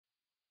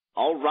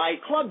All right,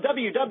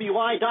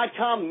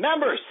 ClubWWI.com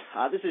members,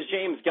 this is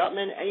James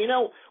Guttman,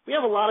 and we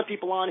have a lot of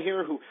people on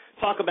here who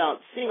talk about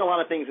seeing a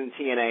lot of things in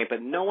TNA,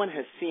 but no one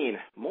has seen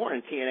more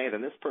in TNA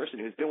than this person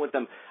who's been with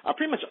them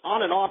pretty much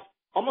on and off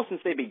almost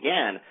since they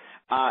began.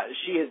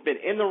 She has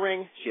been in the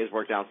ring. She has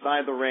worked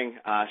outside the ring.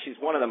 She's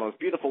one of the most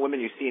beautiful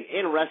women you've seen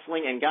in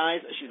wrestling, and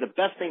guys, she's the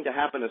best thing to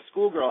happen to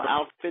schoolgirl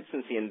outfits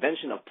since the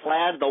invention of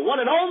plaid, the one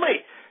and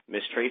only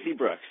Miss Traci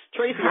Brooks.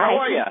 Traci, how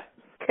are you?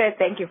 Good,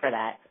 thank you for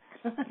that.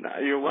 No,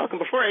 you're welcome.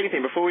 Before we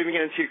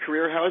begin into your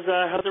career,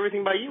 how's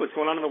everything by you? What's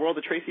going on in the world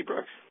of Traci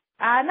Brooks?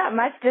 Not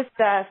much. Just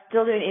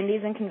still doing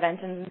indies and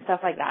conventions and stuff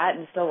like that,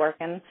 and still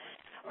working.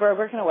 We're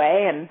working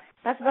away, and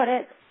that's about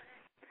it.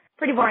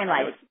 Pretty boring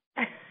life.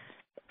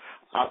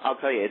 I'll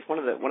tell you, it's one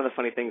of the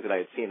funny things that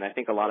I had seen. I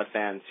think a lot of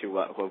fans who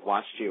have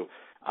watched you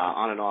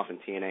on and off in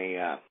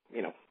TNA,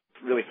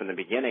 really from the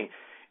beginning,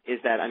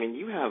 is that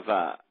you have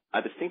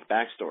a distinct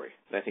backstory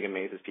that I think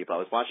amazes people. I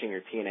was watching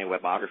your TNA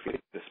webography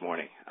this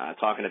morning,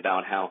 talking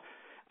about how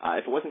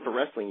if it wasn't for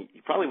wrestling,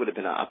 you probably would have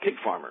been a pig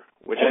farmer.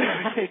 Which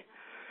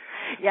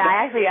yeah,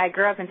 I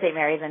grew up in St.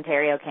 Mary's,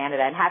 Ontario,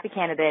 Canada, and happy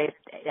Canada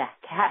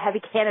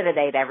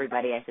Day to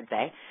everybody, I should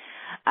say.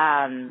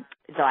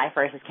 July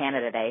 1st is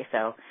Canada Day,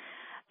 so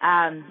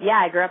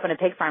I grew up on a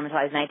pig farm until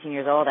I was 19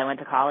 years old. I went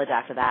to college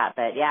after that,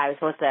 but I was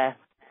supposed to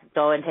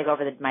go and take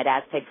over my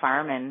dad's pig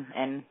farm,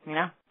 and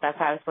that's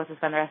how I was supposed to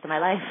spend the rest of my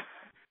life.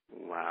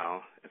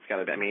 Wow. It's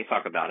got to be, you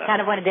talk about it. Kind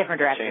of went a different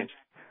direction.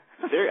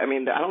 I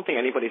don't think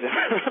anybody's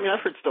ever,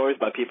 I've heard stories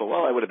about people,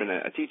 well, I would have been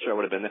a teacher, I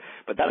would have been,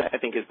 but that I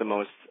think is the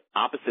most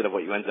opposite of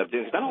what you ended up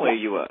doing. Because not only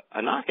are you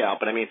a knockout,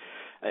 but a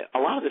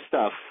lot of this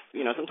stuff,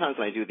 sometimes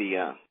when I do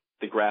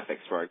the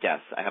graphics for our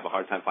guests, I have a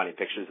hard time finding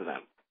pictures of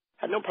them.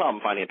 I had no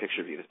problem finding a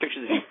picture of you. There's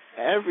pictures of you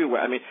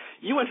everywhere.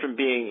 You went from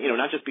being,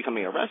 not just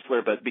becoming a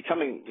wrestler, but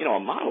becoming, a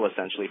model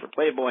essentially for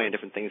Playboy and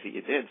different things that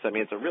you did. So,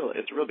 it's a real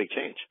big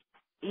change.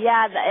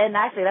 Yeah, and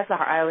actually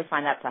I always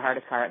find that's the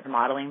hardest part, the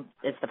modeling.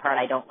 It's the part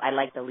I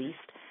like the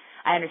least.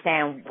 I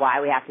understand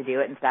why we have to do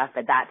it and stuff,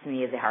 but that to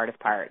me is the hardest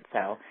part.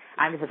 So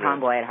I'm just a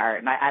tomboy at heart,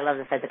 and I love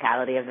the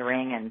physicality of the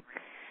ring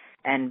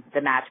and the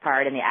match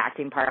part and the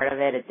acting part of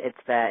it.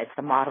 It's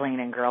the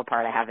modeling and girl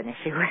part I have an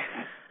issue with.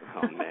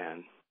 Oh,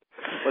 man.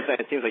 Well,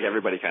 it seems like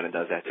everybody kind of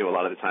does that, too. A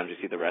lot of the times you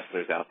see the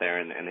wrestlers out there,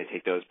 and they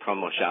take those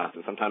promo shots,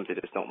 and sometimes they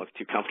just don't look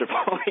too comfortable,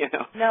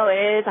 No,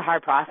 it is a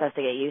hard process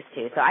to get used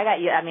to. So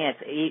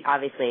it's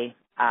obviously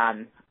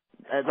a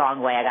long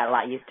way. I got a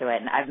lot used to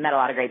it, and I've met a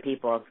lot of great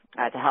people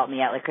to help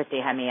me out, like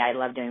Christy, Hemme. I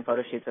love doing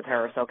photo shoots with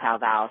her, or SoCal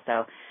Val.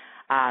 So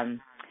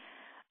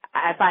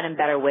I find I'm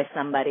better with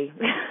somebody.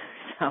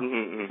 So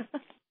Something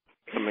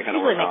kind of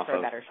usually makes for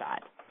a better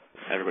shot.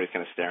 Everybody's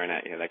kind of staring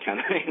at you. That kind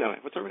of,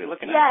 what's everybody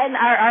looking at? Yeah, and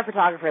our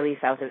photographer, Lee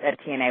South at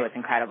TNA, was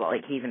incredible.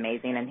 Like, he's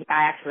amazing. And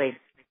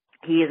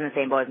he is in the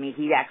same boat as me.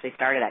 He actually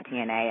started at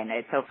TNA, and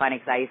it's so funny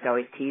because I used to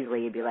always tease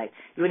Lee. He'd be like,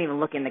 you wouldn't even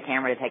look in the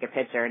camera to take a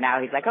picture. And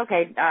now he's like,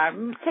 okay,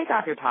 take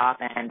off your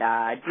top and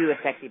do a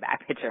sexy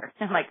back picture.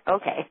 I'm like,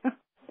 okay.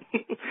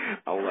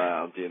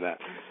 I'll do that.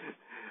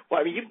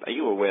 Well,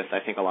 you were with,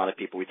 I think, a lot of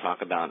people we talk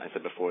about, I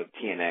said before,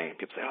 TNA.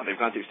 People say, they've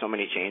gone through so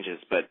many changes.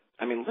 But,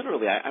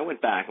 literally, I went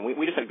back, and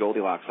we just had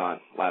Goldilocks on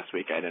last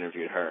week. I'd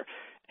interviewed her.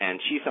 And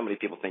she's somebody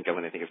people think of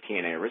when they think of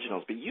TNA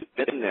Originals. But you've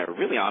been there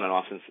really on and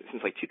off since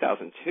like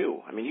 2002.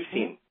 You've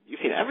seen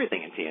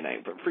everything in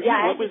TNA. But for you,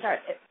 what was...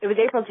 It was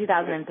April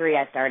 2003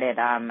 I started,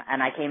 and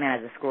I came in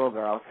as a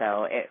schoolgirl.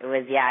 So it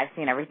was, I've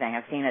seen everything.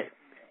 I've seen it.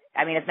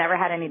 It's never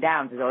had any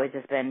downs. It's always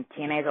just been,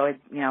 TNA's always,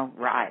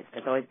 rise.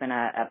 It's always been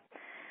a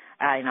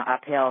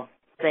uphill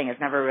thing.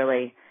 It's never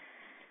really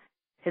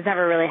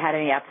had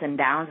any ups and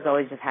downs. It's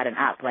always just had an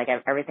up. Like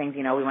everything's,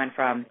 we went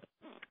from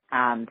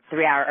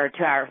 3-hour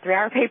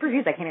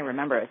pay-per-views. I can't even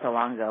remember, it was so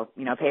long ago.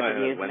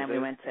 Pay-per-views, and then we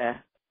went to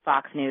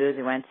Fox News.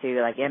 We went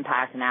to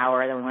Impact an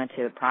hour. Then we went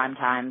to Prime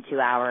Time 2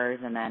 hours,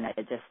 and then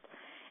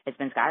it's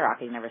been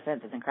skyrocketing ever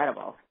since. It's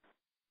incredible.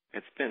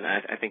 It's been,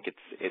 I think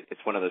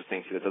it's one of those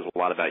things that does a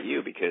lot about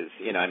you because,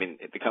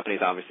 the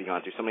company's obviously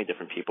gone through so many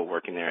different people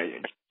working there.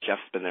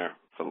 Jeff's been there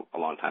for a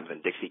long time.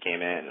 Then Dixie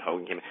came in and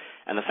Hogan came in.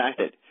 And the fact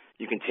that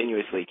you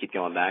continuously keep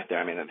going back there,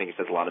 I think it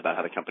says a lot about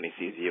how the company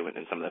sees you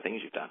and some of the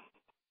things you've done.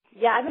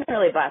 Yeah, I've been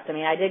really blessed.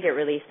 I did get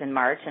released in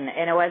March, and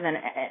it wasn't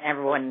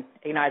everyone,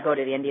 I go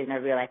to the Indies and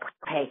everybody like,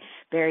 hey,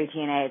 Barry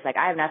TNA. It's like,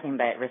 I have nothing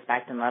but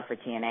respect and love for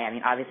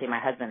TNA. Obviously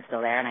my husband's still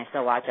there, and I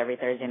still watch every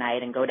Thursday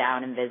night and go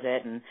down and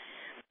visit. And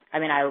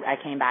I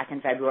came back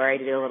in February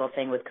to do a little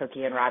thing with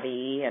Cookie and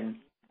Robbie E, and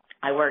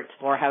I worked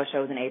 4 house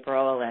shows in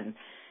April, and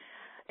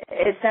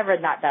it's never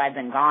not that I've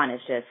been gone.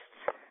 It's just,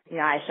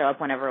 I show up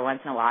whenever once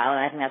in a while, and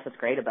I think that's what's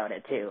great about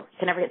it, too. You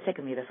can never get sick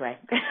of me this way.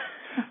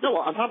 No,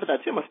 well, on top of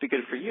that, too, it must be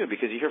good for you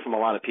because you hear from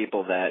a lot of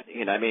people that,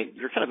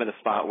 you're kind of in a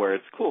spot where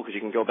it's cool because you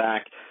can go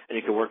back and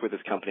you can work with this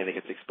company and it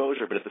gets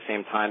exposure, but at the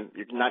same time,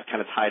 you're not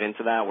kind of tied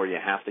into that where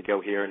you have to go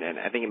here, and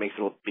I think it makes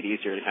it a little bit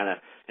easier to kind of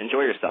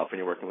enjoy yourself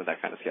when you're working with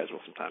that kind of schedule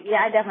sometimes.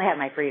 Yeah, I definitely had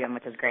my freedom,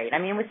 which is great.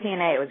 With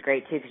TNA, it was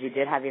great, too, because you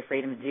did have your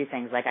freedom to do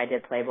things like I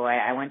did Playboy.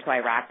 I went to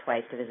Iraq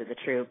twice to visit the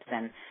troops,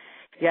 and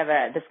you have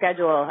the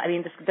schedule. I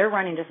mean, they're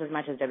running just as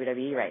much as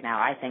WWE right now,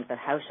 I think, the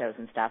house shows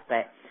and stuff,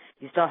 but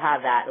you still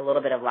have that a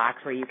little bit of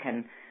lax where you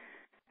can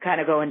kind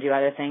of go and do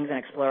other things and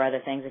explore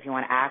other things if you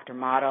want to act or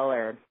model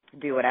or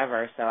do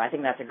whatever. So I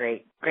think that's a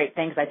great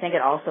thing, because I think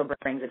it also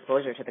brings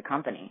exposure to the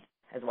company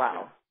as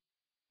well.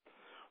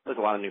 There's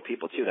a lot of new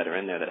people, too, that are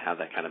in there that have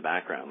that kind of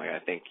background. Like,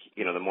 I think,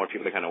 the more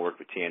people that kind of work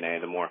with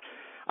TNA, the more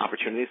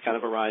opportunities kind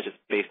of arise just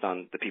based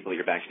on the people that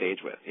you're backstage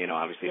with.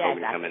 Obviously,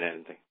 Hogan coming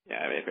in.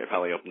 It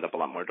probably opens up a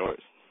lot more doors.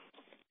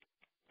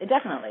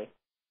 Definitely.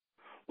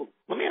 Well,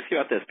 let me ask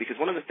you about this, because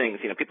one of the things,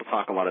 people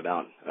talk a lot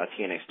about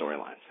TNA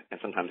storylines,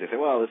 and sometimes they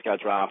say, well, this got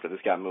dropped or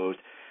this got moved.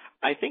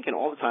 I think in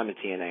all the time in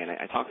TNA, and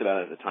I talked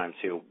about it at the time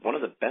too, one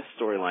of the best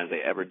storylines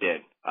they ever did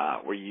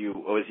was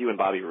you and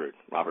Bobby Roode,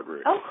 Robert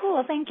Roode. Oh,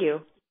 cool. Thank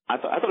you. I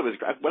thought it was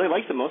great. What I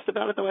liked the most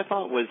about it, though, I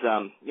thought was,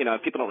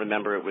 if people don't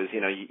remember, it was,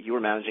 you were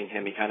managing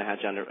him. He kind of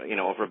had you under,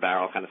 over a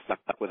barrel, kind of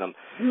stuck with him.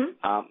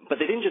 Mm-hmm. But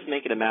they didn't just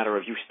make it a matter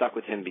of you stuck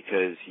with him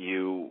because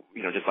you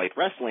just liked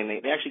wrestling.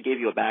 They actually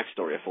gave you a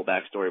backstory, a full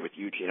backstory with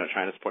you,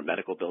 trying to support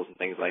medical bills and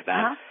things like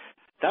that. Uh-huh.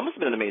 That must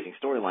have been an amazing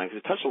storyline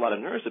because it touched a lot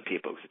of nerves of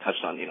people. Because it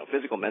touched on,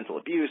 physical,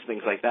 mental abuse,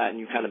 things like that, and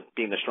you kind of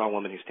being the strong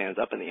woman who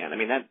stands up in the end. I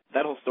mean,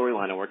 that whole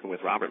storyline of working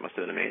with Robert must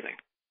have been amazing.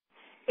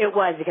 It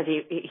was, because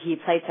he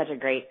played such a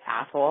great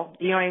asshole.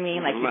 You know what I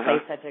mean? Like, he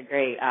played such a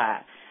great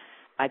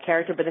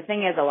character. But the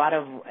thing is,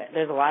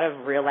 there's a lot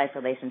of real life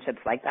relationships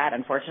like that,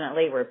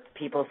 unfortunately, where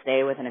people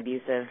stay with an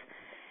abusive,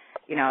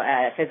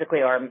 physically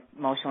or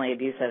emotionally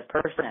abusive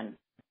person,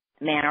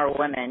 man or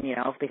woman,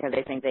 because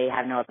they think they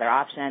have no other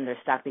option.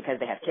 They're stuck because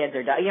they have kids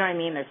or, you know what I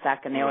mean? They're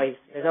stuck, and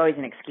there's always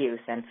an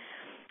excuse. And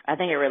I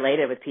think it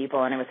related with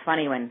people. And it was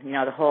funny when,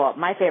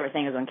 my favorite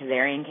thing is when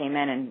Kazarian came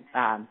in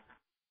and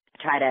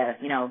try to,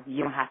 you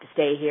don't have to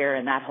stay here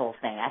and that whole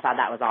thing. I thought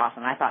that was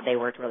awesome. I thought they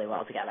worked really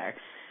well together.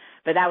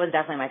 But that was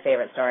definitely my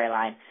favorite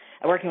storyline.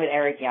 Working with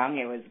Eric Young,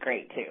 it was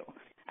great too.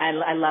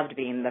 I loved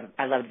being the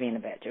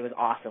bitch. It was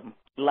awesome.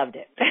 Loved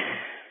it.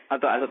 I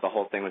thought the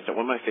whole thing was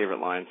one of my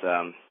favorite lines.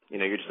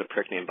 You're just a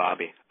prick named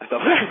Bobby. I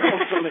thought that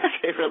was one of my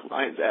favorite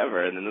lines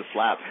ever. And then the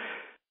slap.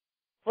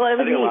 Well,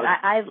 it was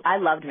neat. I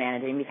loved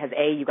managing because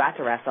you got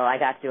to wrestle. I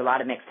got to do a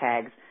lot of mixed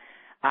tags.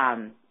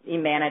 You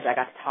manage, I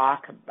got to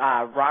talk.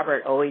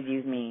 Robert always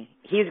used me.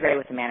 He was great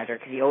with the manager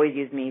because he always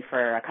used me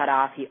for a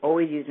cutoff. He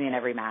always used me in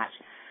every match.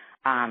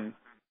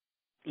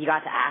 You got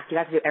to act. You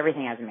got to do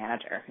everything as a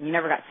manager. You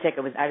never got sick.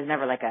 I was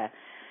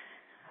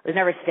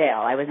never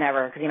stale. I was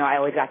never, because, I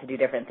always got to do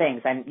different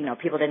things. And,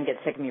 people didn't get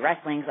sick of me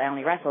wrestling because I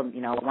only wrestled,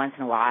 once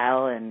in a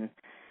while and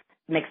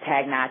mixed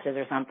tag matches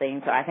or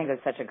something. So I think it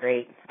was such a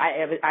great,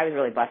 I was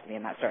really blessed to be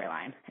in that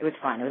storyline. It was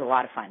fun. It was a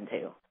lot of fun,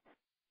 too.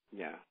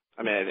 Yeah.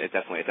 I mean, it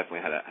definitely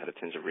had a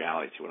tinge of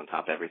reality to it on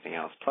top of everything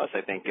else. Plus,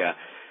 I think, at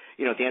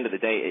the end of the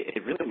day,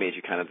 it really made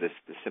you kind of this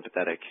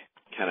sympathetic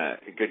kind of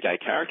good guy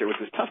character, which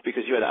was tough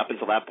because you had up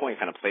until that point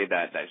kind of played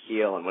that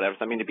heel and whatever.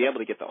 So, I mean, to be able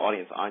to get the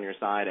audience on your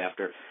side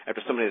after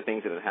so many of the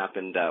things that had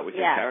happened with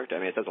your character, I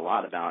mean, it says a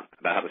lot about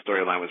how the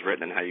storyline was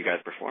written and how you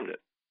guys performed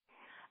it.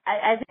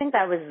 I think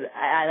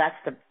that's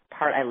the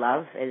part I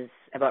love is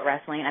about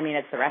wrestling. I mean,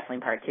 it's the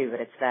wrestling part too,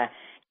 but it's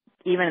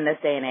even in this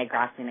day and age,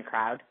 grasping the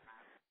crowd.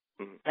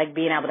 Like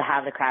being able to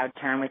have the crowd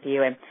turn with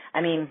you. And I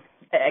mean,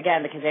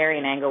 again, the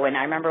Kazarian angle,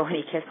 I remember when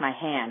he kissed my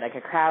hand, like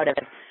a crowd of,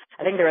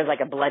 I think there was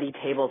like a bloody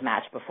tables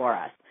match before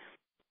us.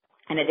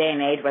 In a day and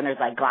age when there's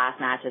like glass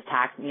matches,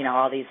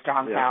 all these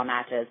strong style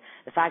matches,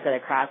 the fact that a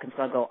crowd can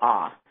still go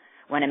awe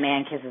when a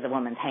man kisses a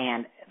woman's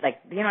hand,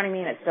 like, you know what I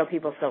mean? It's still,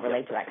 people still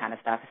relate to that kind of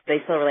stuff. They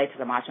still relate to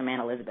the Macho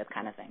Man Elizabeth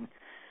kind of thing.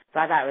 So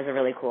I thought it was a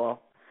really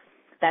cool,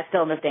 that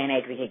still in this day and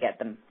age we could get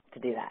them to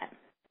do that.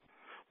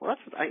 Well,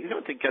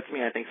 what gets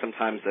me, I think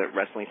sometimes that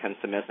wrestling tends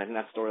to miss, and I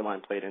think that storyline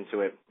played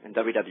into it, and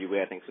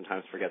WWE, I think,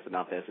 sometimes forgets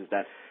about this, is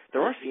that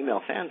there are female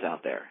fans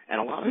out there.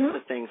 And a lot of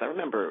the things, I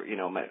remember,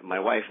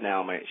 my wife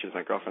now, she was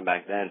my girlfriend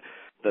back then,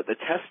 the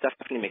Test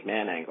Stephanie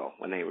McMahon angle,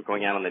 when they were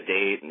going out on the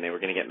date and they were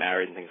going to get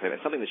married and things like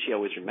that, something that she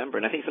always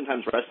remembered. And I think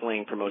sometimes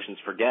wrestling promotions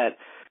forget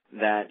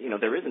that,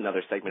 there is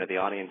another segment of the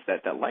audience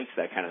that likes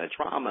that kind of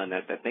drama and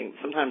that thing.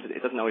 Sometimes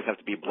it doesn't always have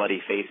to be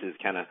bloody faces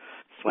kind of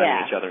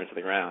slamming each other into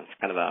the ground. It's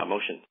kind of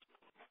emotion.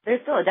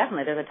 There's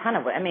a ton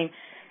of,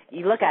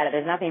 you look at it,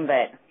 there's nothing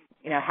but,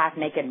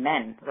 half-naked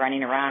men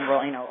running around,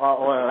 all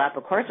oiled up.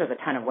 Of course there's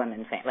a ton of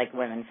women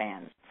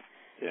fans.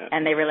 Yeah.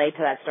 And they relate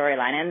to that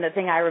storyline. And the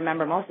thing I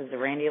remember most is the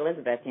Randy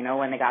Elizabeth,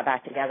 when they got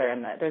back together,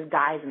 and there's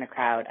guys in the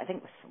crowd. I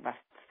think, I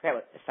forget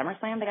what,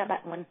 SummerSlam they got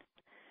back when?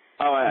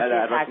 Oh,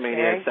 at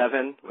WrestleMania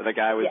 7, where the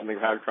guy was in the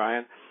crowd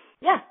crying?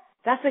 Yeah,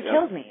 that's what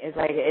kills me. Is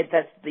like,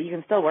 you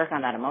can still work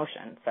on that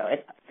emotion. So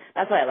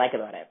that's what I like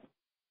about it.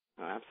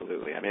 Oh,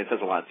 absolutely. I mean, it says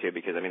a lot, too,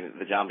 because, I mean,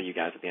 the job of you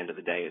guys at the end of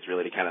the day is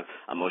really to kind of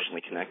emotionally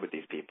connect with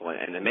these people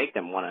and to make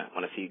them want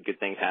to see good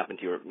things happen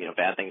to you or,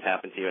 bad things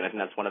happen to you. And I think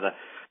that's one of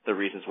the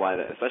reasons why,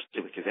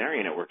 especially with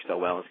Kazarian, it worked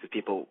so well is because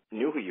people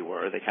knew who you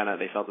were. They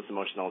felt this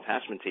emotional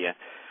attachment to you.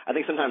 I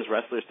think sometimes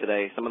wrestlers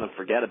today, some of them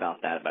forget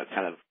about that, about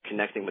kind of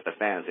connecting with the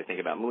fans. They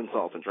think about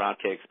moonsaults and drop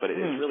kicks, but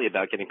it's really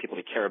about getting people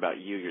to care about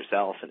you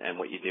yourself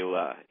and what you do,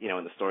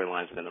 in the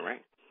storylines within the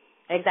ring.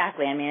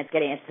 Exactly. I mean,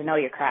 it's to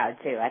know your crowd,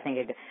 too. I think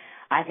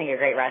a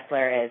great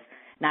wrestler is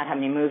not how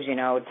many moves you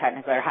know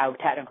technically or how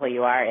technical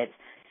you are. It's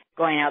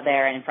going out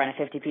there in front of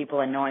 50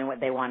 people and knowing what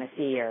they want to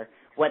see or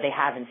what they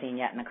haven't seen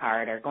yet in the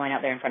card, or going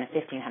out there in front of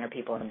 1,500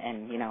 people and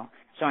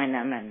showing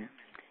them. And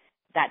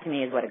that, to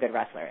me, is what a good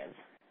wrestler is.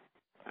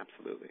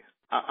 Absolutely.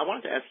 I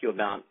wanted to ask you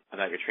about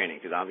your training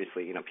because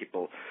obviously,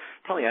 people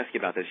probably ask you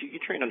about this. You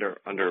trained under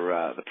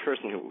the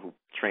person who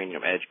trained,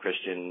 Edge,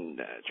 Christian,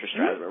 Trish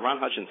Stratus, Ron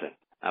Hutchinson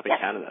up in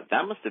Canada.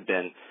 That must have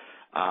been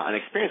an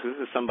experience.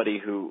 This is somebody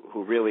who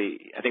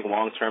really, I think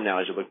long term now,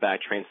 as you look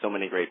back, trained so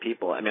many great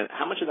people. I mean,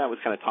 how much of that was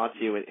kind of taught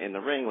to you in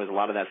the ring? Was a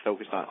lot of that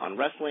focused on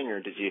wrestling,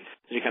 or did you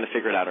kind of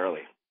figure it out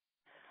early?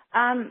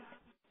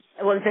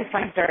 Well, it's a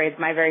funny story. It's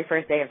my very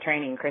first day of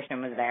training.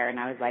 Christian was there, and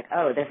I was like,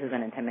 oh, this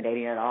isn't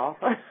intimidating at all.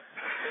 Wow.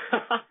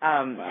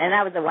 And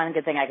that was the one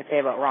good thing I could say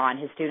about Ron.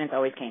 His students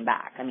always came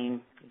back. I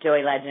mean,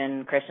 Joey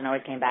Legend, Christian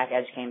always came back,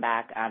 Edge came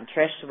back.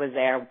 Trish was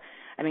there.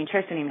 I mean,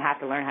 Trish didn't even have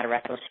to learn how to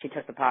wrestle. She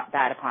took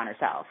that upon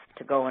herself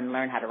to go and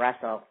learn how to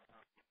wrestle.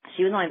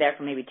 She was only there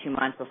for maybe 2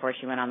 months before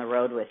she went on the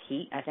road with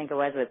Heat, I think it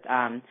was, with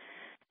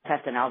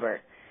Test and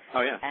Albert.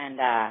 Oh, yeah.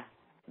 And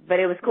but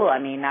it was cool. I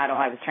mean, not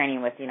only I was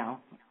training with,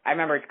 I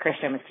remember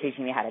Christian was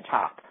teaching me how to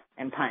chop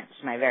and punch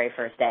my very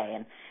first day.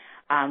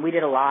 And we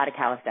did a lot of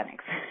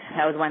calisthenics.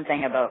 That was one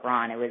thing about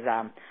Ron. It was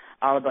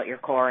all about your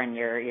core and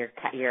your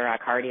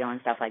cardio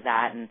and stuff like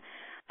that. And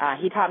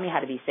he taught me how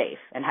to be safe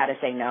and how to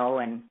say no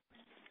and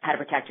how to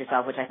protect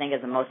yourself, which I think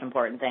is the most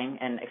important thing,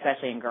 and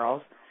especially in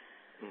girls.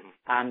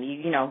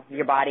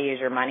 Your body is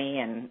your money,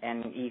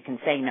 and you can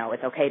say no.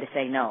 It's okay to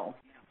say no,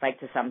 like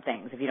to some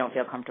things, if you don't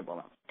feel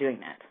comfortable doing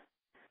that.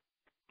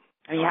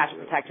 I mean, you have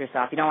to protect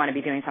yourself. You don't want to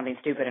be doing something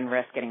stupid and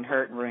risk getting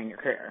hurt and ruining your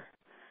career.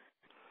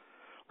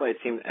 Well, it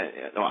seems,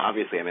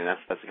 obviously, I mean, that's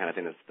the kind of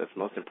thing that's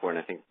most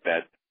important. I think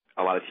that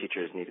a lot of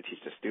teachers need to teach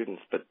their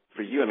students. But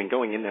for you, I mean,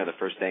 going in there the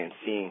first day and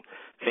seeing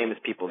famous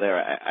people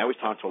there, I always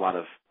talk to a lot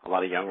of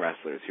young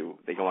wrestlers who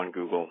they go on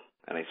Google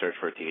and they search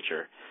for a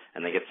teacher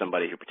and they get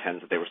somebody who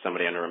pretends that they were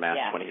somebody under a mask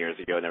 20 years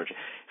ago.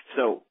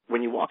 So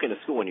when you walk into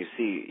school and you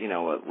see,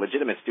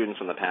 legitimate students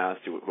from the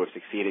past who have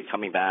succeeded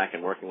coming back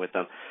and working with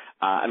them,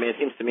 I mean, it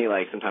seems to me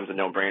like sometimes a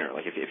no-brainer.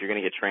 Like if you're going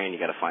to get trained, you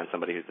got to find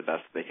somebody who's the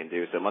best they can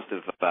do. So it must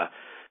have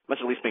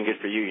at least been good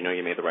for you.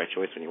 You made the right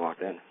choice when you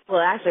walked in. Well,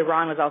 actually,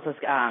 Ron was also,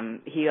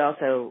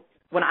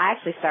 when I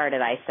actually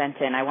started, I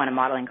won a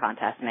modeling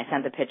contest, and I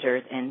sent the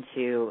pictures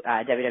into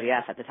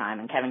WWF at the time,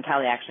 and Kevin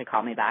Kelly actually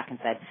called me back and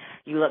said,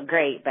 you look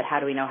great, but how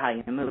do we know how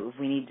you move?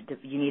 You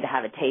need to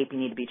have a tape, you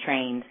need to be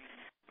trained,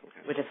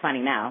 which is funny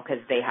now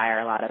because they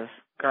hire a lot of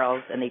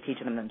girls and they teach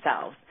them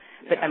themselves.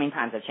 But, I mean,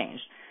 times have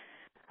changed.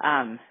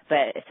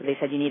 But so they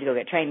said, you need to go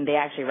get trained. They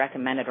actually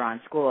recommended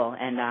Ron's school,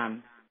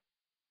 and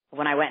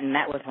when I went and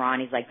met with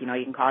Ron, he's like, you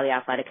can call the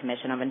Athletic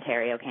Commission of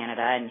Ontario,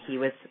 Canada, and he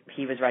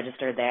was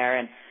registered there,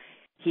 and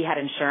he had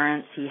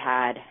insurance. He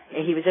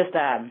was just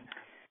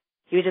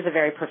a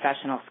very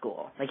professional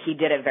school. Like he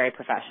did it very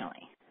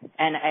professionally.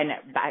 And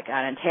back in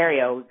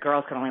Ontario,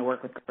 girls could only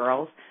work with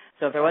girls.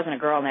 So if there wasn't a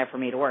girl in there for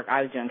me to work,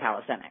 I was doing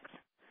calisthenics.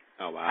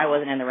 Oh wow! I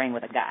wasn't in the ring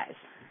with the guys.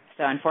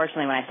 So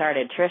unfortunately, when I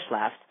started, Trish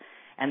left,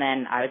 and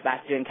then I was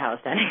back to doing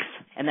calisthenics.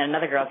 And then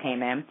another girl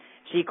came in.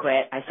 She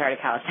quit. I started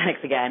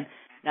calisthenics again.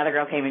 Another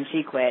girl came in,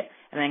 she quit,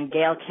 and then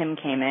Gail Kim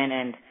came in,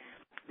 and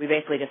we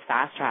basically just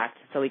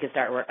fast-tracked so we could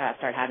start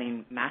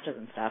having matches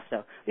and stuff.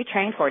 So we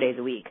trained 4 days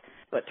a week,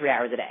 but 3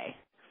 hours a day.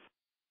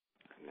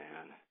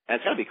 Man, and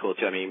it's got to be cool,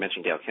 too. I mean, you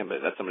mentioned Gail Kim, but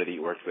that's somebody that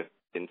you worked with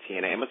in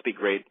TNA. It must be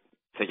great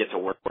to get to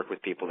work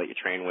with people that you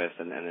train with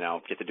and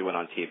now get to do it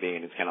on TV,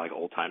 and it's kind of like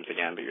old times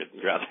again, but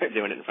you're out there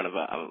doing it in front of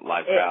a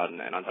live crowd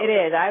and on top of it.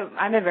 It is.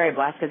 I've been very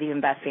blessed because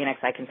even Beth Phoenix,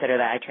 I consider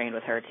that I trained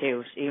with her,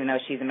 too. Even though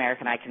she's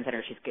American, I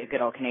consider she's a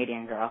good old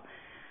Canadian girl.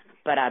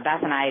 But Beth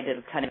and I did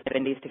a ton of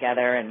indies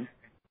together, and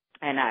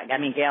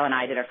Gail and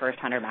I did our first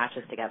 100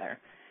 matches together.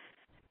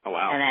 Oh,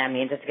 wow. And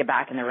then, just to get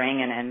back in the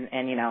ring, and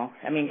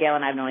Gail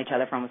and I have known each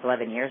other for almost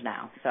 11 years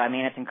now. So,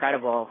 it's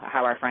incredible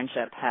how our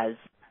friendship has,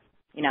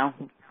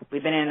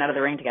 we've been in and out of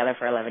the ring together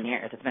for 11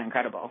 years. It's been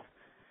incredible.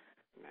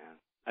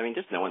 Man.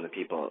 Just knowing the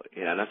people,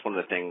 and that's one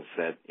of the things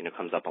that,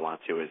 comes up a lot,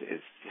 too, is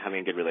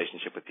having a good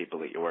relationship with people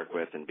that you work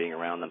with and being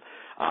around them.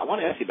 I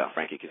want to ask you about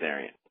Frankie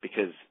Kazarian,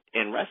 because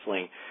in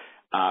wrestling,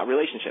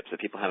 relationships that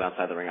people have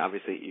outside the ring,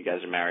 obviously you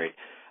guys are married.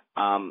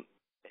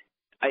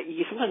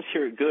 You sometimes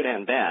hear good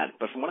and bad,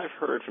 but from what I've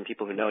heard from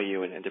people who know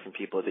you and different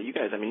people, that you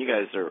guys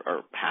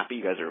are happy,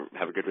 you guys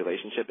have a good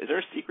relationship. Is there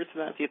a secret to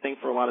that, do you think,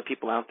 for a lot of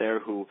people out there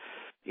who,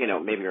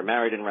 maybe are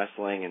married in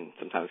wrestling and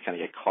sometimes kind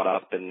of get caught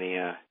up in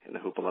the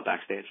hoopla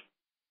backstage?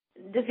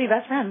 Just be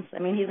best friends. I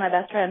mean, he's my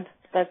best friend.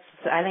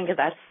 I think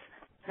that's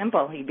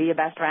simple. You be your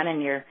best friend,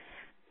 and you're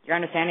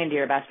understanding to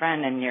your best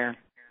friend, and you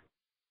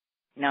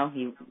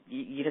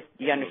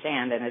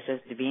understand, and it's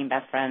just being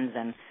best friends.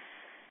 And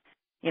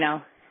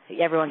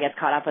everyone gets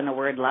caught up in the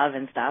word love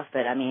and stuff,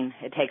 but I mean,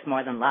 it takes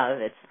more than love.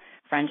 It's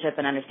friendship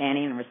and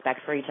understanding and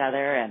respect for each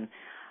other. And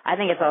I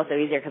think it's also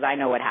easier because I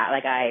know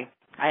I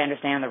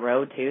understand the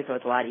road too, so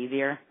it's a lot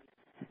easier.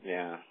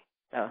 Yeah.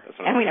 So,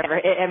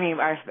 and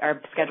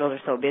our schedules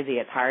are so busy,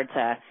 it's hard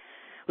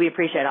we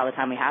appreciate all the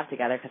time we have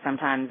together because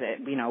sometimes,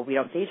 we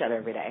don't see each other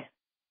every day.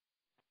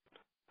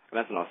 And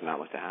that's an awesome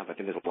outlook to have. I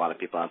think there's a lot of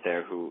people out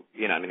there who,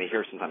 they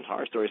hear sometimes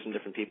horror stories from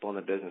different people in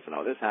the business and,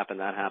 this happened,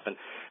 that happened.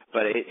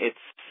 But it's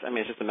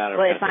just a matter of...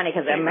 Well, it's funny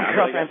because my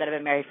girlfriends that have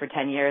been married for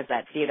 10 years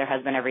that see their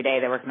husband every day,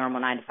 they work normal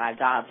 9-to-5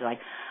 jobs. They're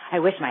like, I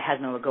wish my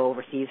husband would go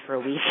overseas for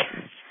a week.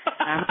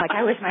 And I'm like,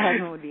 I wish my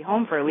husband would be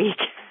home for a week.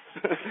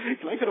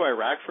 Can I go to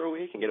Iraq for a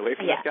week and get away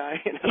from this guy?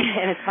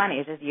 And it's funny.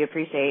 It's just you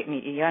appreciate and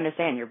you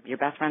understand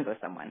you're best friends with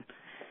someone.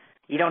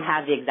 You don't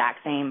have the exact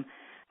same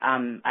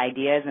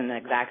ideas and the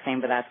exact same,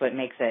 but that's what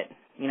makes it.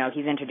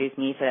 He's introduced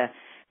me to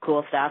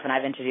cool stuff, and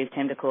I've introduced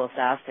him to cool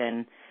stuff,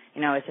 and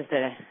it's just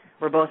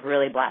we're both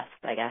really blessed.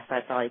 I guess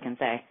that's all you can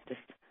say.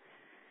 Just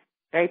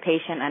very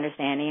patient,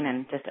 understanding,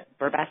 and just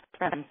we're best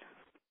friends.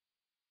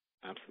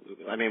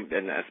 Absolutely.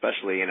 And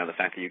especially, the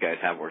fact that you guys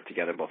have worked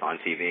together both on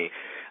TV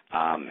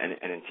and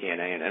in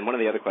TNA. And one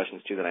of the other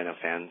questions, too, that I know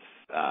fans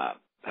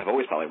have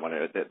always probably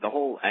wondered, the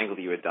whole angle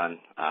that you had done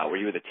where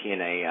you were the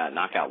TNA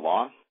Knockout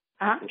Law,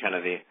 and kind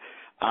of the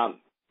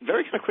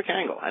very kind of quick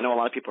angle. I know a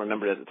lot of people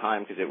remember it at the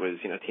time because it was,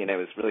 TNA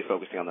was really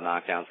focusing on the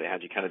knockdowns. They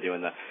had you kind of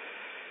doing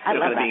kind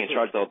of being in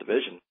charge of the whole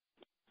division.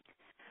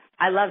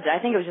 I loved it.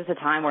 I think it was just a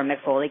time where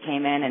Mick Foley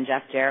came in and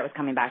Jeff Jarrett was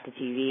coming back to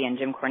TV and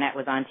Jim Cornette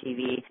was on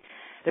TV.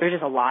 There was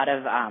just a lot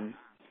of,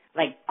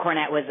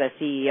 Cornette was a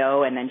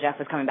CEO and then Jeff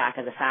was coming back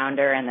as a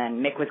founder and then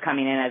Mick was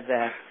coming in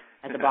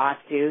as a boss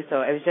too.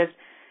 So it was just,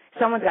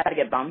 someone's got to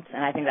get bumped,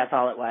 and I think that's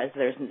all it was.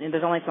 There's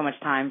only so much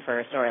time for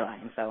a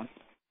storyline. So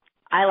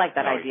I like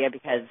that idea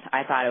because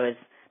I thought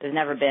there's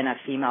never been a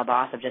female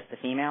boss of just the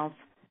females.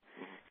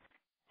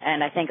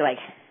 And I think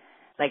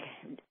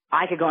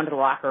I could go into the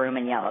locker room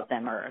and yell at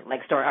them or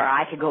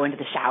I could go into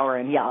the shower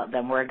and yell at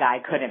them where a guy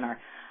couldn't, or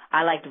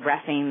I liked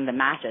reffing the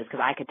matches because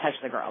I could touch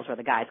the girls where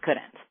the guys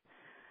couldn't.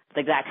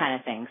 It's that kind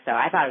of thing. So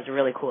I thought it was a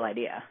really cool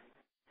idea.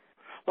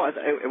 Well,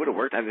 it would have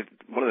worked.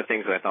 One of the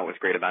things that I thought was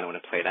great about it when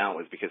it played out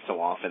was because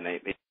so often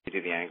they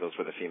do the angles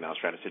where the females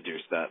try to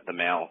seduce the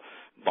male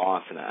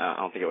boss, and I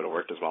don't think it would have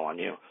worked as well on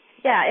you.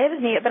 Yeah, it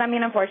was neat, but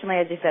unfortunately,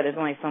 as you said, there's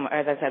only so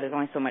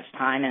much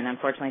time, and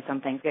unfortunately,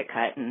 some things get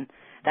cut, and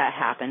that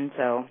happened.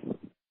 So.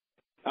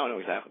 Oh,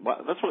 no, exactly.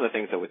 Well, that's one of the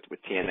things that with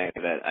TNA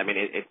that,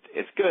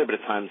 it's good, but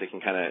at times it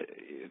can kind of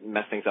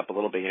mess things up a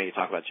little bit. You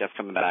talk about Jeff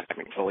coming back,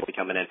 Mick Foley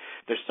coming in.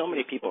 There's so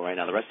many people right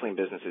now. The wrestling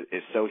business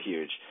is so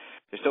huge.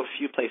 There's so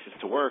few places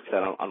to work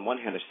that on one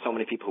hand, there's so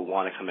many people who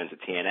want to come into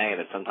TNA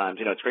that sometimes,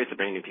 it's great to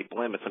bring new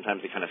people in, but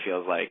sometimes it kind of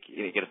feels like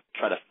you got to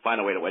try to find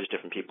a way to wedge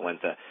different people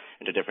into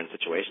different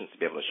situations to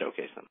be able to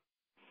showcase them.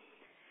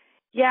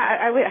 Yeah,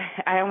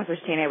 I almost wish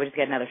TNA would just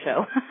get another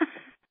show.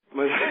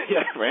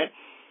 Yeah, right?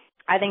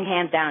 I think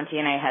hands down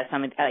TNA has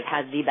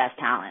the best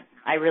talent.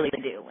 I really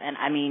do. And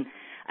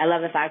I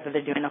love the fact that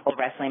they're doing the whole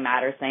Wrestling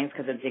Matters things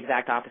because it's the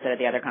exact opposite of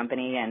the other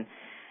company, and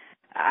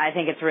I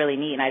think it's really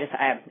neat.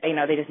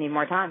 And they just need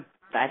more time.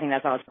 I think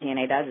that's all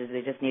TNA does is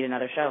they just need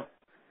another show.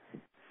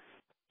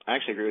 I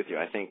actually agree with you.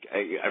 I think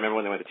I remember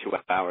when they went to 2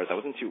 hours. I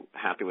wasn't too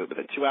happy with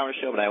the 2-hour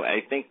show, but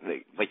I think,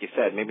 like you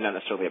said, maybe not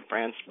necessarily a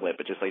brand split,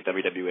 but just like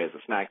WWE has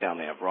a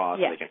SmackDown, they have Raw,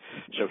 so they can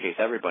showcase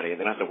everybody.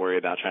 They don't have to worry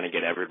about trying to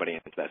get everybody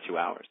into that 2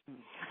 hours.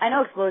 I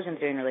know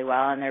Explosion's doing really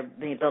well, and they're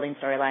building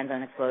storylines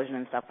on Explosion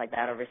and stuff like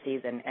that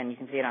overseas, and you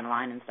can see it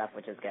online and stuff,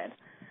 which is good.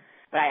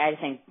 But I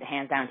think,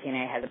 hands down,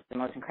 TNA has the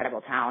most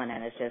incredible talent,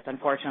 and it's just,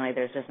 unfortunately,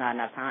 there's just not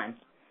enough time.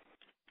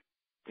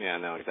 Yeah,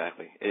 no,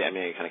 exactly. It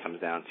kind of comes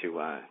down to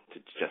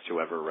just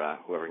whoever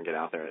can get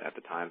out there at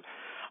the time.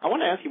 I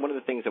want to ask you one of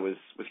the things that was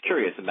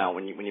curious about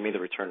when you made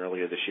the return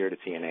earlier this year to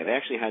TNA. They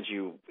actually had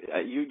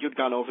you'd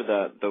gone over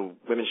the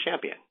women's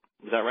champion.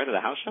 Was that right, at a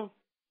house show?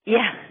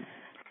 Yeah,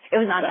 it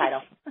was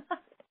non-title.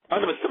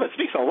 But it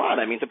speaks a lot.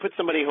 To put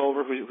somebody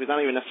over who's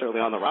not even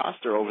necessarily on the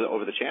roster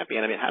over the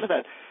champion.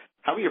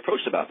 How were you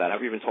approached about that?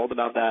 Have you been told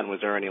about that? And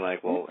was there any No.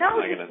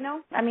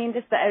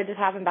 It just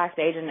happened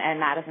backstage, and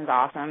Madison's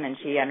awesome, and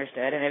she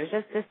understood, and it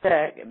was just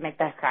to make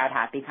the crowd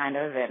happy, kind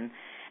of. And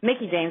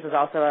Mickie James was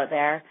also out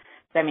there.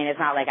 So, it's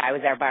not like I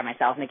was there by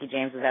myself. Mickie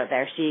James was out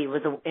there. She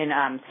was in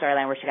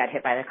storyline where she got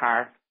hit by the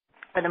car,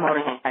 or the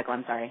motorcycle.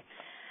 I'm sorry,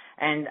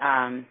 and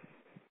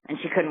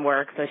she couldn't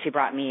work, so she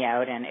brought me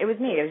out, and it was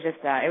neat. It was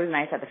just it was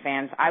nice that the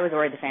fans. I was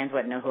worried the fans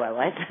wouldn't know who I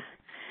was.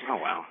 Oh,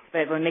 wow.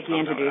 But when Mickie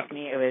introduced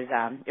me, it was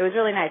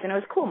really nice, and it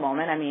was a cool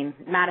moment.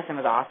 Madison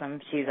was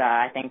awesome. She's,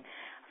 I think,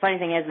 funny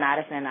thing is,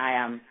 Madison,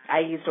 I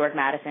used to work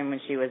Madison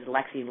when she was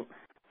Lexi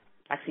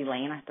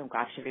Lane. Oh,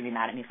 gosh, she's going to be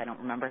mad at me if I don't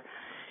remember,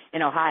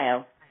 in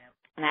Ohio.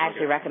 And I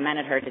actually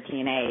recommended her to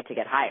TNA to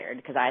get hired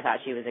because I thought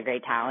she was a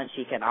great talent.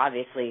 She can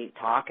obviously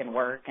talk and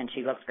work, and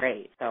she looks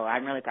great. So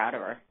I'm really proud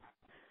of her.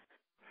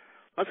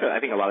 That's good.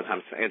 I think a lot of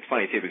times, it's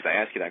funny too, because I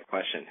ask you that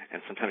question, and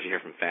sometimes you hear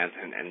from fans,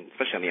 and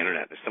especially on the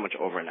internet, there's so much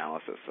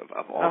over-analysis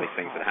of all these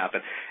things that happen.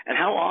 And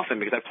how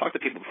often, because I've talked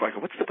to people before, I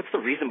go, what's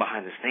the reason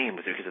behind this name?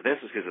 Was it because of this?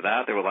 Was it because of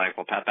that? They were like,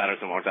 well, Pat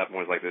Patterson walked up and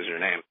was like, this is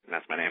your name, and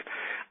that's my name.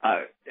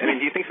 I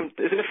mean, do you think, isn't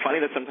it funny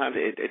that sometimes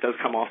it does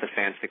come off that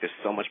fans think there's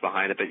so much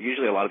behind it, but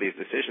usually a lot of these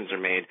decisions are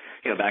made,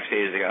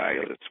 backstage, they go, all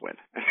right, let's win.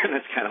 And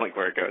that's kind of like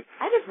where it goes.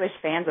 I just wish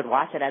fans would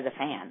watch it as a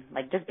fan.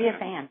 Like, just be a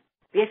fan.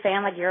 Be a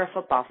fan like you're a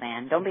football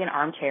fan. Don't be an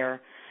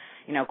armchair,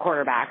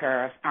 quarterback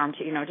or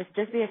armchair,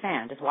 just be a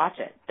fan. Just watch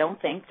it.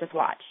 Don't think, just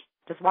watch.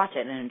 Just watch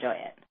it and enjoy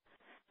it.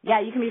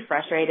 Yeah, you can be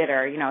frustrated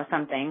or,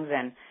 some things,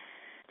 and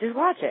just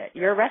watch it.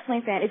 You're a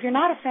wrestling fan. If you're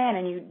not a fan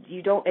and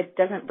you don't, it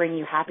doesn't bring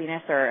you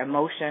happiness or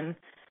emotion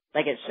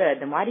like it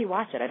should, then why do you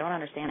watch it? I don't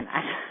understand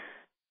that.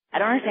 I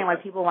don't understand why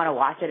people want to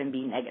watch it and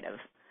be negative.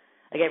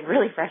 Like, it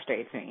really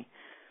frustrates me.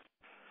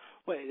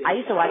 I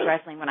used to watch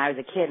wrestling when I was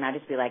a kid, and I'd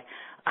just be like,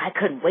 I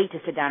couldn't wait to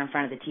sit down in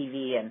front of the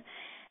TV and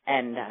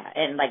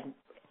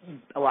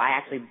I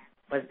actually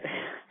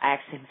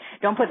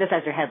don't put this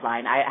as your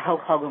headline.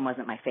 Hulk Hogan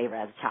wasn't my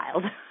favorite as a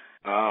child.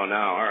 Oh no,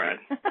 all right.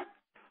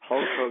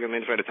 Hulk Hogan,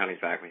 means right a tiny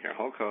exactly here.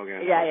 Hulk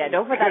Hogan. Yeah,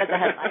 don't put that as a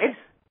headline.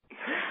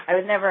 I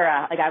was never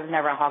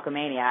a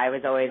Hulkamania. I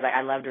was always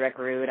I loved Rick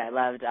Rude. I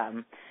loved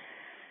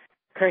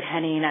Kurt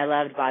Hennig. I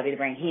loved Bobby the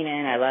Brain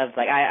Heenan. I loved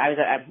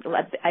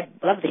I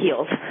loved the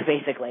heels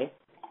basically.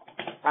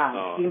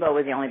 Steamboat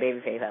was the only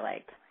babyface I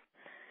liked.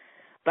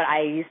 But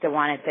I used to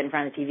want to sit in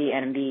front of the TV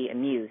and be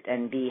amused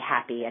and be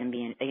happy and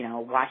be,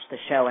 watch the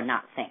show and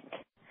not think.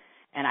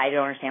 And I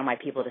don't understand why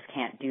people just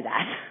can't do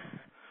that.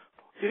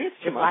 Do you think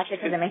it's too much? Just watch it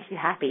because it makes you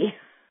happy.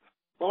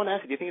 Well, I want to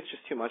ask you, do you think it's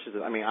just too much?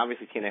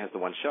 Obviously TNA has the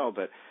one show,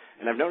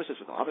 and I've noticed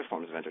this with other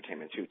forms of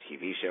entertainment too,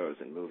 TV shows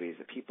and movies,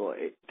 that people,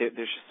 there's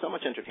just so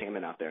much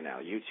entertainment out there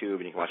now, YouTube,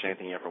 and you can watch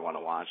anything you ever want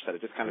to watch, that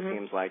it just kind of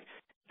seems like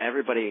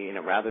everybody,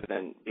 rather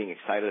than being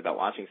excited about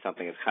watching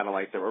something, it's kind of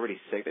like they're already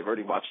sick. They've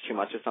already watched too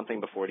much of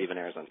something before it even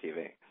airs on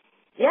TV.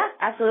 Yeah,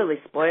 absolutely.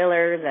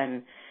 Spoilers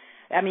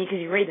because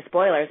you read the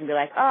spoilers and be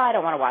like, oh, I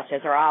don't want to watch this,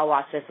 or I'll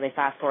watch this, and they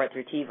fast forward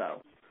through TiVo.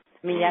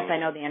 Yes, I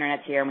know the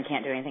Internet's here and we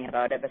can't do anything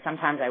about it, but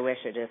sometimes I wish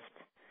it just,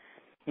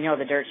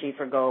 the dirt sheets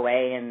would go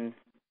away. And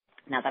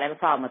not that I have a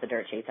problem with the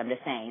dirt sheets. I'm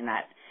just saying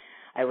that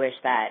I wish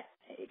that,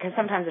 because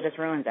sometimes it just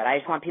ruins it. I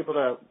just want people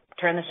to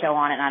turn the show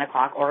on at 9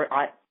 o'clock or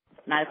at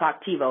 9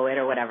 o'clock TiVo it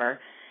or whatever,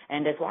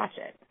 and just watch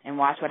it and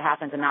watch what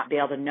happens and not be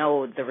able to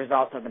know the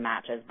results of the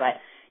matches.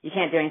 But you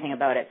can't do anything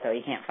about it, so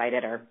you can't fight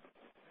it or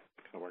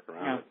work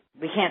around it.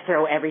 We can't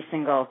throw every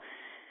single,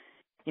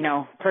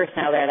 person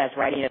out there that's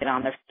writing it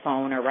on their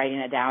phone or writing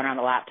it down on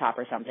the laptop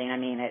or something.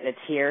 It's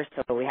here,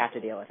 so we have to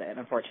deal with it,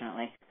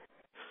 unfortunately.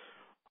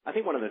 I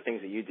think one of the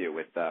things that you do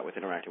with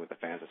interacting with the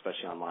fans,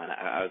 especially online,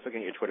 I was looking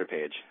at your Twitter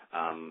page.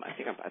 I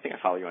think I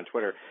follow you on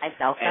Twitter. I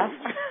sell stuff.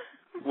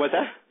 What's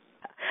that?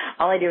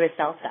 All I do is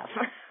sell stuff.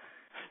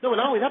 No,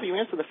 not only that, but you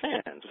answer the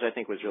fans, which I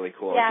think was really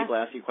cool. Yeah. People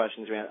ask you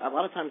questions. A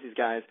lot of times these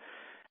guys,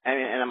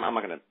 and I'm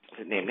not going to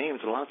name names,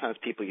 but a lot of times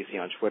people you see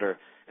on Twitter,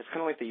 it's kind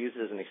of like they use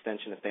it as an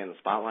extension to stay in the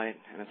spotlight.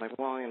 And it's like,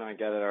 well, I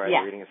get it. All right,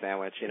 you're eating a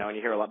sandwich, and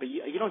you hear a lot. But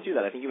you don't do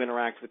that. I think you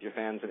interact with your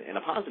fans in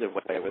a positive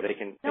way where they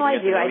can I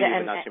do.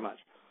 But not too much.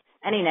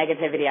 Any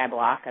negativity I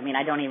block.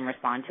 I don't even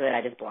respond to it.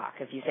 I just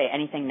block. If you say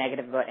anything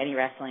negative about any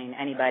wrestling,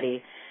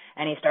 anybody,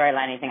 any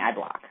storyline, anything, I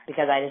block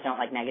because I just don't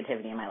like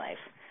negativity in my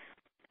life.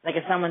 Like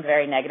if someone's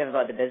very negative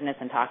about the business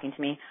and talking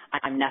to me,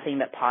 I'm nothing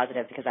but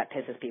positive because that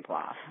pisses people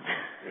off.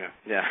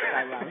 Yeah.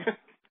 I love it.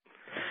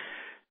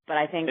 But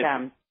I think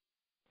I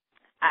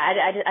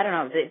don't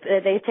know.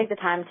 They take the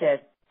time to.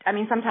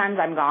 Sometimes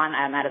I'm gone.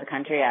 I'm out of the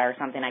country or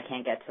something. I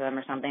can't get to them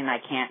or something. I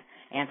can't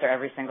answer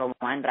every single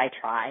one, but I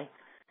try.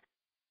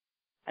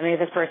 If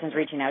this person's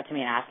reaching out to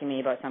me and asking me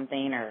about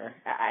something, or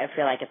I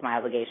feel like it's my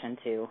obligation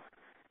to,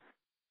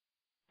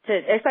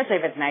 especially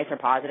if it's nice or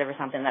positive or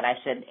something, that I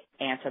should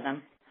answer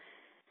them.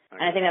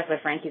 And I think that's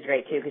why Frankie's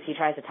great, too, because he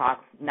tries to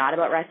talk not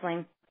about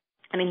wrestling.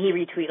 He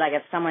retweet,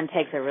 if someone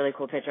takes a really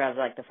cool picture of,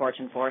 the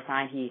Fortune 4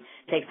 sign, he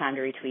takes time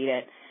to retweet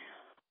it.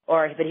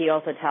 But he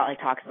also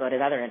talks about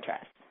his other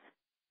interests.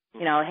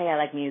 Hey, I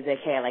like music.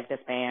 Hey, I like this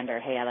band. Or,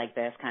 hey, I like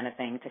this kind of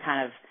thing to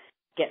kind of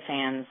get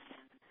fans,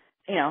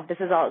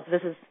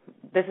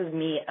 this is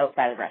me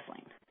outside of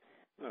wrestling.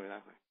 Oh,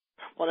 exactly.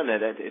 Well, then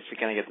it's to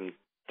kind of get them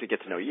to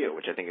get to know you,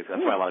 which I think that's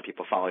why a lot of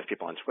people follow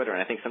people on Twitter.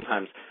 And I think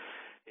sometimes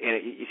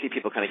you see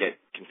people kind of get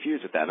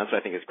confused with that, and that's what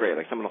I think is great.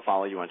 Like someone will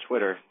follow you on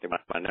Twitter, they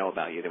want to know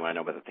about you, they want to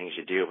know about the things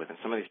you do, but then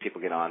some of these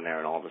people get on there,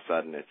 and all of a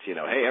sudden it's,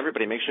 hey,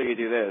 everybody, make sure you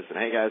do this, and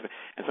hey, guys,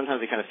 and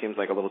sometimes it kind of seems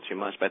like a little too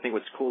much, but I think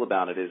what's cool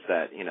about it is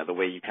that, the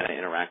way you kind of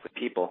interact with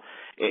people,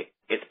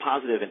 it's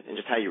positive in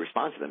just how you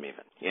respond to them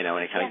even, and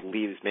it kind of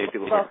leaves maybe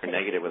people who are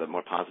negative with a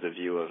more positive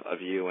view of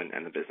you and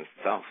the business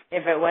itself.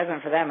 If it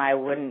wasn't for them,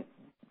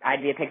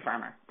 I'd be a pig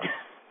farmer.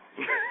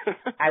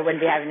 I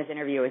wouldn't be having this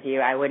interview with you.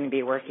 I wouldn't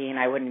be working.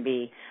 I wouldn't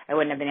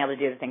have been able to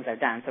do the things I've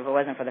done. So if it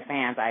wasn't for the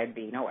fans, I'd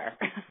be nowhere.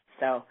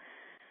 So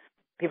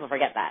people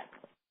forget that.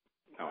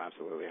 Oh,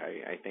 absolutely.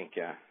 I think,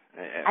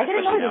 I get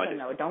annoyed with them,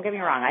 though. Don't get me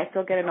wrong. I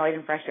still get annoyed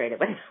and frustrated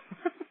with them.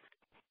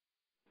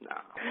 No.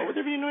 What would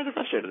there be annoyed or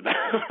frustrated about?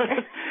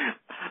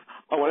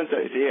 I want to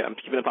say, I'm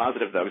keeping it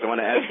positive, though, because I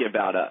want to ask you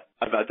about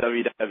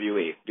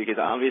WWE, because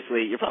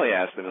obviously you're probably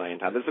asked a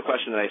million times. This is a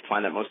question that I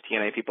find that most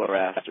TNA people are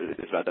asked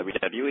is about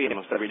WWE, and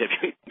most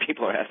WWE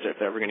people are asked if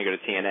they're ever going to go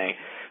to TNA.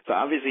 So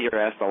obviously you're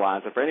asked a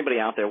lot. So for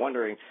anybody out there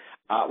wondering,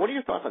 what are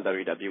your thoughts on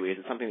WWE? Is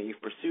it something that you've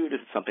pursued?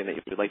 Is it something that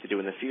you would like to do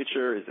in the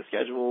future? Is the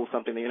schedule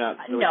something that you're not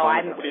really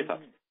fond of? What are your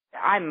thoughts?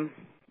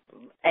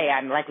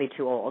 I'm likely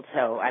too old,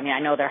 so I mean I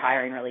know they're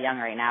hiring really young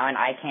right now, and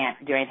I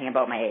can't do anything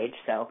about my age.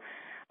 So,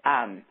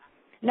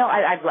 no,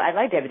 I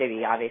like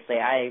WWE. Obviously,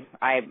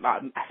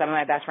 some of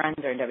my best friends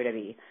are in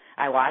WWE.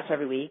 I watch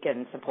every week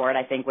and support.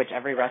 I think which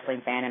every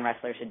wrestling fan and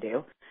wrestler should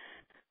do.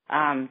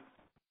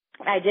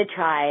 I did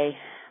try.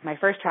 My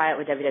first tryout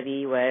with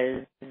WWE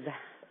was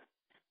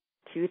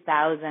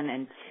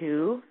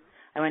 2002.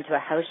 I went to a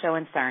house show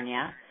in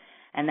Sarnia,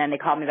 and then they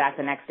called me back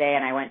the next day,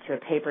 and I went to a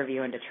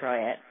pay-per-view in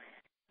Detroit.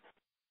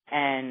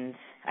 And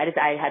I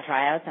had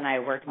tryouts, and I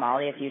worked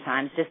Molly a few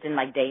times, just in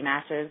like day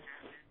matches.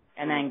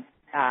 And then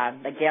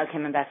Gail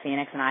came in Beth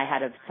Phoenix, and I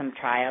had some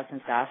tryouts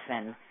and stuff.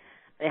 And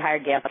they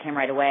hired Gail, came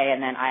right away,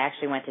 and then I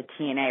actually went to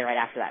TNA right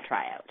after that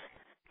tryout.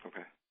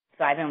 Okay.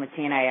 So I've been with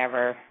TNA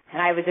ever,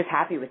 and I was just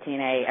happy with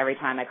TNA every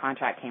time my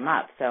contract came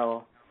up.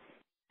 So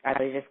I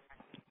was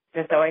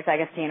just always, I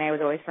guess TNA was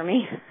always for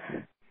me.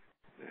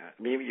 Yeah.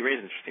 I mean, you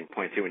raised an interesting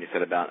point too when you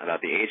said about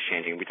the age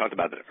changing. We talked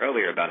about that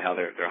earlier about how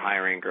they're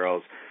hiring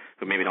girls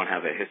who maybe don't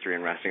have a history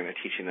in wrestling.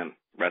 They're teaching them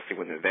wrestling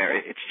when they're there.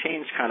 It's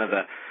changed kind of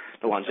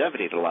the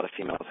longevity that a lot of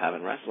females have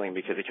in wrestling,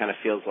 because it kind of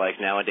feels like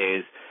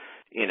nowadays,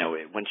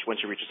 once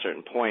you reach a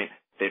certain point,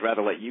 they'd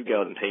rather let you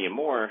go than pay you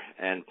more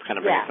and kind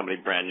of bring in somebody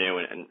brand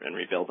new and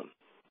rebuild them.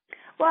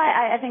 Well,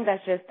 I think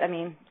that's just, I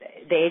mean,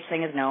 the age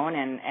thing is known,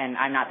 and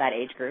I'm not that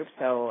age group,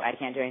 so I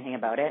can't do anything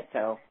about it.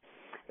 So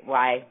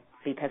why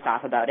be pissed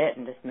off about it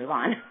and just move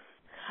on?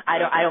 I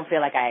don't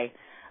feel like I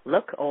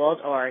look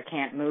old or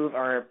can't move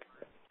or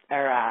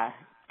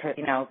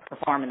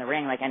perform in the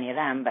ring like any of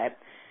them, but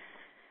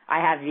I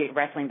have the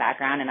wrestling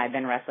background, and I've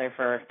been a wrestler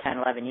for 10,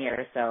 11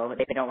 years, so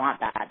they don't want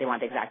that. They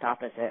want the exact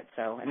opposite,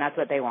 and that's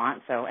what they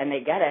want, and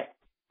they get it.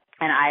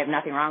 And I have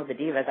nothing wrong with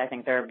the divas. I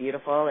think they're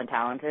beautiful and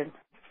talented.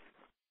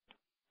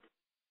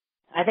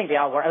 I think they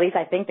all work, at least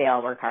I think they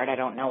all work hard. I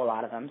don't know a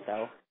lot of them,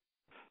 so.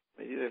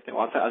 Well,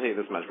 I'll tell you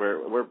this much.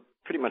 We're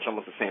pretty much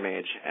almost the same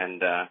age, and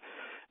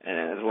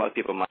there's a lot of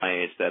people my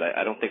age that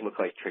I don't think look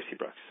like Traci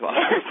Brooks. So I'll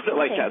put it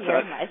like that. So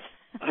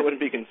I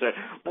wouldn't be concerned.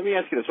 Let me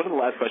ask you this. One of the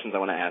last questions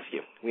I want to ask you.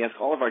 We ask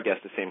all of our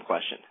guests the same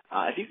question.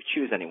 If you could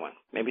choose anyone,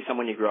 maybe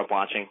someone you grew up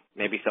watching,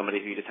 maybe somebody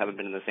who you just haven't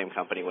been in the same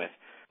company with,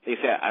 you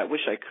say, I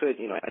wish I could,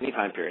 any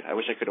time period, I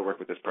wish I could have worked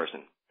with this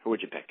person. Who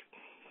would you pick?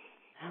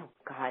 Oh,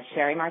 God,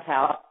 Sherry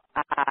Martel.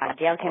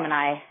 Gail Kim and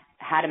I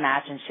had a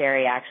match, and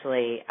Sherry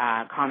actually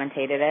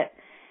commentated it,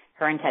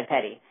 her and Ted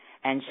Petty.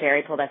 And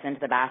Sherry pulled us into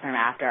the bathroom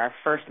after our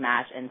first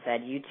match and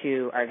said, you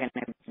two are going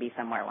to be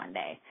somewhere one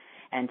day.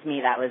 And to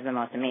me, that was the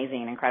most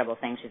amazing and incredible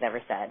thing she's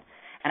ever said.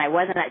 And I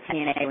wasn't at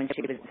TNA when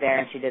she was there,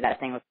 and she did that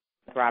thing with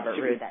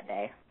Robert Roode that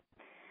day.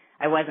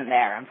 I wasn't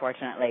there,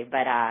 unfortunately.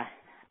 But,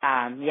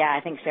 I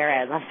think Sherry,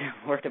 I'd love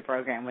to work a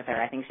program with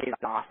her. I think she's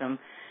awesome.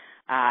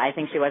 I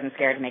think she wasn't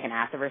scared to make an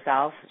ass of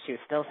herself. She was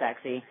still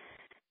sexy.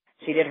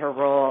 She did her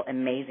role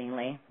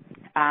amazingly.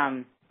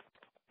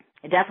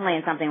 Definitely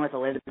in something with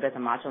Elizabeth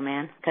and Macho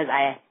Man, because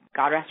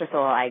God rest her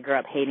soul, I grew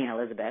up hating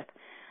Elizabeth.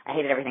 I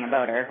hated everything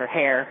about her, her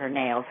hair, her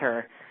nails,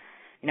 it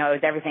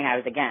was everything I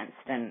was against.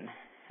 And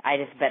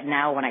but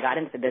now when I got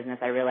into the business,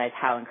 I realized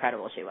how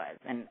incredible she was.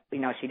 And,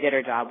 she did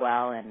her job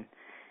well. And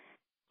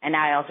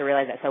now I also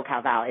realize that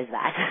SoCal Val is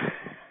that.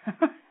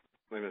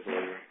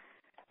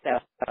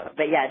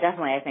 But yeah,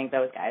 definitely I think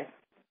those guys.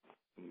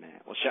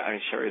 Man, well,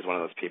 Sherry is one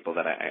of those people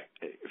that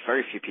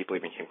very few people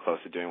even came close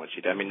to doing what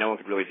she did. I mean, no one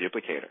could really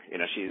duplicate her.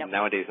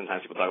 Nowadays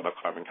sometimes people talk about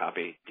carbon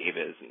copy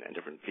divas and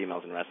different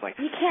females in wrestling.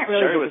 You can't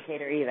really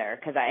duplicate her either,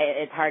 because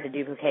it's hard to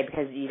duplicate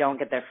because you don't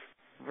get the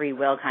free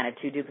will kind of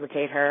to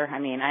duplicate her. I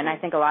mean, and I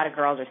think a lot of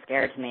girls are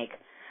scared to make,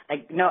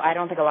 I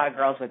don't think a lot of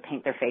girls would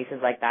paint their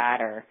faces like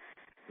that or.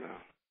 No.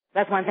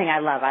 That's one thing I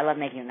love. I love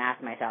making an ass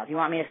of myself. You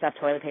want me to stuff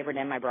toilet paper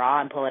in my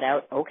bra and pull it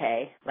out?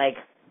 Okay.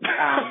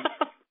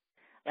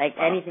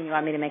 Anything you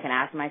want me to make an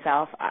ass of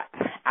myself?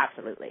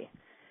 Absolutely.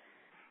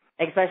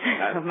 Especially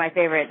my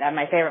favorite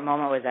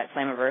moment was at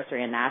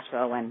Slammiversary in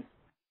Nashville when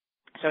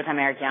Showtime,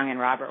 Eric Young, and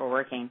Robert were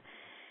working,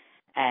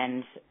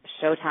 and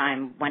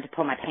Showtime went to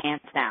pull my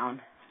pants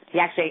down. He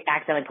actually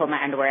accidentally pulled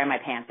my underwear and my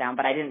pants down,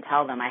 but I didn't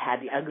tell them I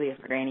had the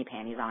ugliest granny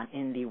panties on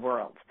in the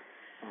world.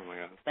 Oh my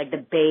God! Like the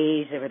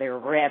beige, they were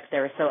ripped. They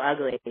were so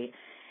ugly,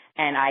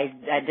 and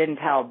I didn't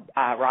tell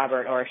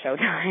Robert or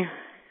Showtime.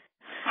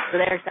 So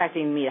they're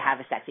expecting me to have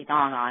a sexy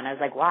thong on. I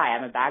was like, why?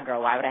 I'm a bad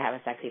girl. Why would I have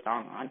a sexy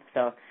thong on?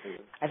 So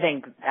I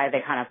think I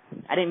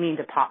didn't mean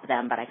to pop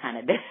them, but I kind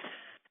of did.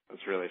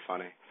 That's really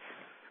funny.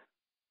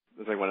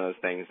 It's like one of those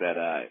things that,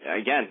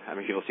 again, I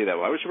mean, people see that.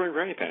 Why was she wearing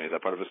granny panties? Is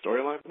that part of a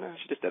storyline? No,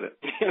 she just did it.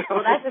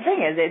 Well, that's the thing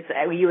is,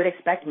 you would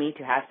expect me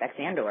to have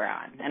sexy underwear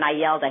on. And I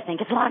yelled, I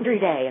think it's laundry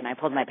day, and I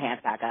pulled my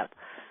pants back up.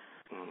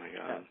 Oh, my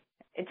God. So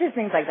it's just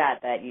things like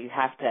that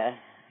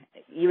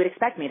you would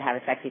expect me to have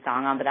a sexy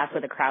thong on, but that's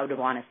what the crowd would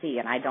want to see,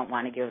 and I don't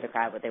want to give the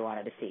crowd what they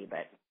wanted to see.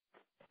 But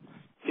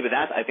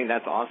I think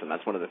that's awesome.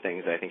 That's one of the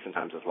things that I think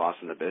sometimes is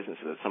lost in the business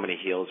is that so many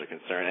heels are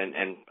concerned,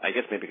 and I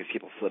guess maybe because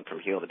people flip from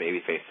heel to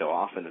babyface so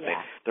often that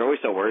they're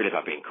always so worried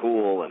about being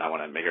cool, and I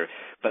want to make her.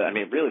 But I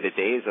mean, really, the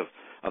days of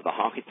the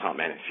honky tonk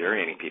man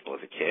infuriating people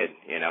as a kid,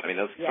 I mean,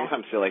 those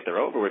sometimes feel like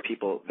they're over, where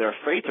they're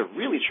afraid to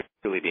really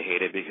truly be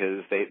hated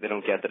because they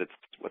don't get that it's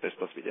what they're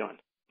supposed to be doing.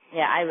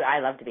 Yeah, I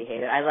love to be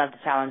hated. I love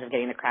the challenge of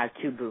getting the crowd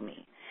to boo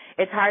me.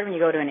 It's hard when you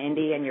go to an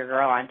indie and you're a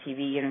girl on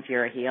TV, even if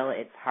you're a heel.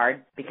 It's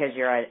hard because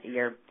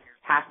you're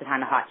half the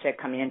time a hot chick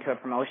coming into a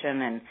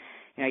promotion, and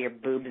your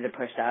boobs are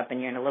pushed up and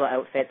you're in a little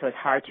outfit, so it's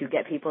hard to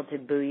get people to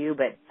boo you.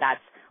 But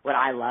that's what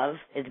I love,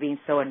 is being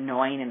so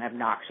annoying and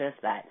obnoxious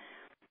that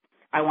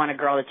I want a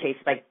girl to chase.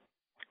 Like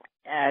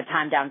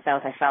time down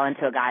south, I fell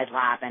into a guy's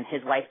lap, and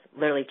his wife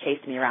literally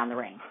chased me around the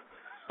ring.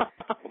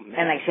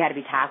 And like she had to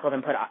be tackled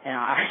and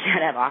she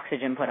had to have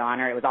oxygen put on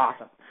her. It was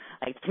awesome.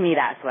 Like to me,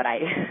 that's what I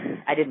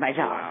did my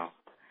job. Wow.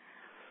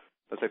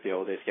 That's like the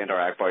old days. Skandar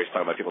Akbar used to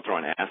talk about people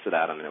throwing acid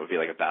at him, and it would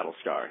be like a battle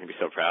scar. He'd be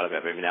so proud of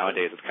it. But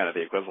nowadays, it's kind of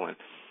the equivalent.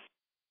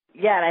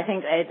 Yeah, and I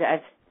think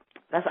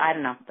that's I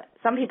don't know.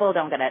 Some people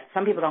don't get it.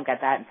 Some people don't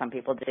get that, and some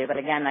people do. But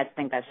again, I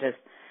think that's just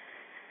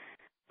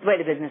the way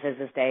the business is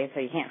this day. So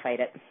you can't fight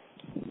it.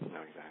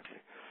 No, exactly.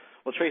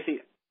 Well,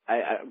 Traci,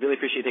 I really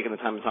appreciate you taking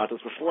the time to talk to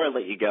us. Before I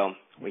let you go,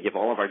 we give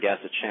all of our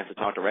guests a chance to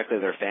talk directly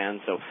to their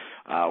fans. So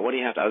what do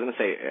you have to – I was going to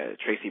say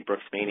Traci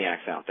Brooks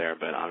maniacs out there,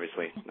 but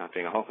obviously not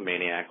being a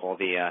Hulkamaniac, all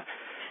the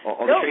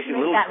Traci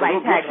little – Don't make that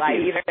right tag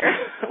lie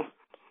either.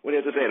 What do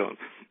you have to say to them?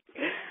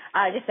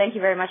 Just thank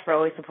you very much for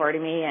always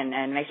supporting me,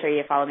 and make sure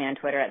you follow me on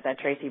Twitter at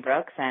Traci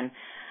Brooks. And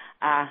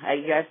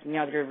you guys,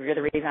 you're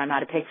the reason I'm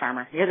not a pig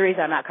farmer. You're the reason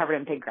I'm not covered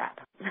in pig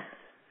crap.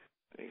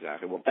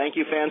 Exactly. Well, thank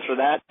you, fans, for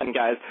that. And,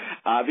 guys,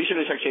 be sure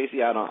to check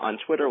Traci out on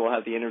Twitter. We'll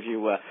have the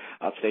interview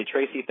up today.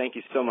 Traci, thank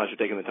you so much for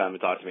taking the time to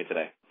talk to me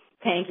today.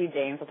 Thank you,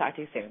 James. We'll talk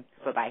to you soon.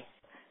 Bye-bye.